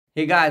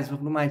Hey guys,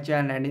 welcome to my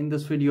channel, and in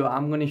this video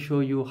I'm going to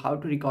show you how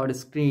to record a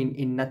screen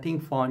in Nothing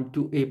Phone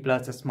 2a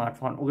Plus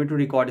smartphone. We're going to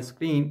record a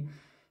screen,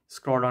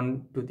 scroll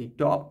down to the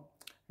top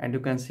and you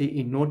can see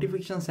in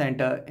notification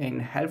center in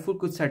helpful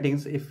quick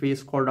settings. If we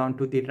scroll down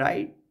to the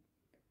right,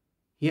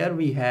 here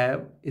we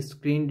have a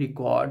screen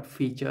record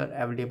feature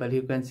available.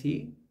 You can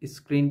see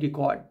screen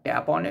record,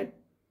 tap on it.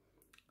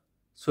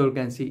 So you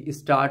can see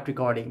start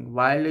recording.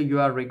 While you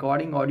are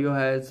recording audio,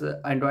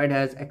 Android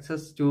has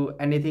access to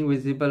anything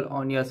visible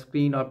on your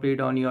screen or played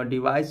on your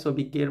device. So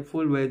be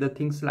careful with the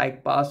things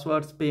like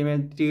passwords,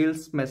 payment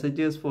details,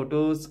 messages,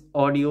 photos,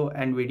 audio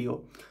and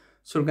video.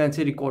 So you can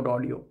see record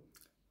audio.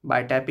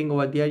 By tapping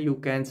over there, you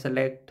can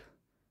select,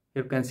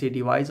 you can see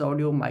device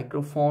audio,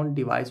 microphone,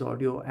 device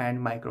audio and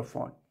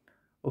microphone.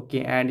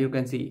 Okay, and you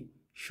can see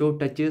show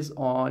touches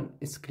on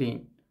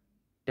screen.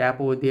 Tap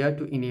over there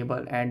to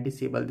enable and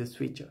disable this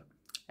feature.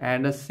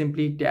 And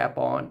simply tap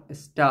on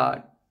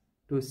start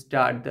to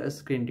start the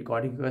screen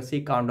recording. You can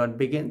see countdown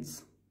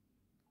begins.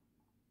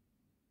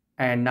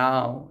 And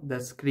now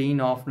the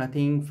screen of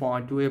Nothing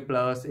Phone 2a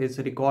Plus is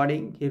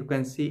recording. Here you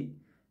can see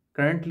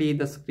currently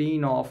the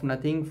screen of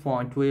Nothing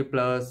Phone 2a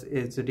Plus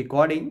is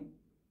recording.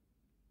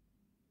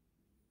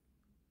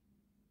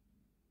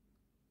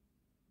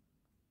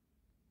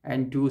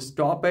 And to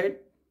stop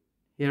it,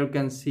 here you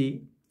can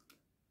see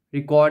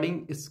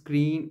recording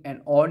screen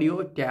and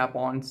audio. Tap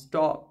on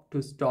stop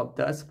to stop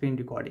the screen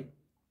recording,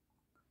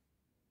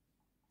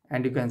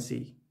 and you can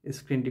see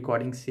screen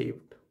recording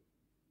saved.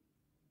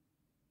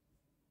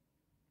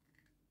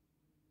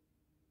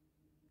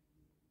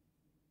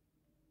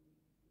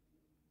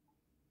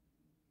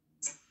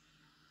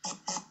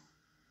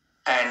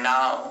 And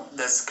now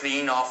the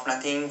screen of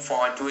Nothing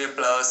Phone 2a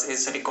Plus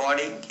is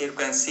recording. Here you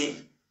can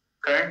see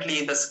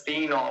currently the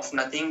screen of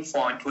Nothing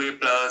Phone 2a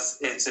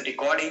Plus is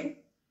recording.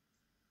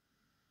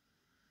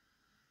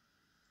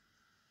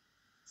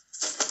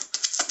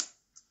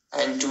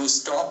 And to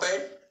stop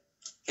it,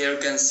 here you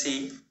can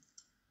see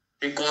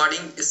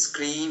recording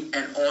screen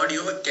and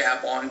audio.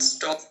 Tap on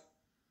stop.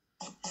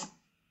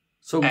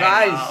 So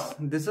guys,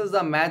 this is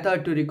the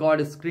method to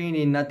record a screen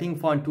in Nothing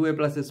Phone 2a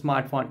Plus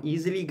smartphone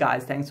easily.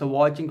 Guys, thanks for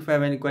watching. If you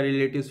have any query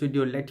related to this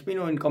video, let me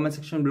know in comment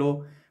section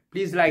below.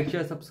 Please like,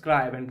 share,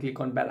 subscribe and click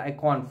on bell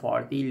icon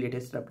for the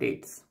latest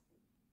updates.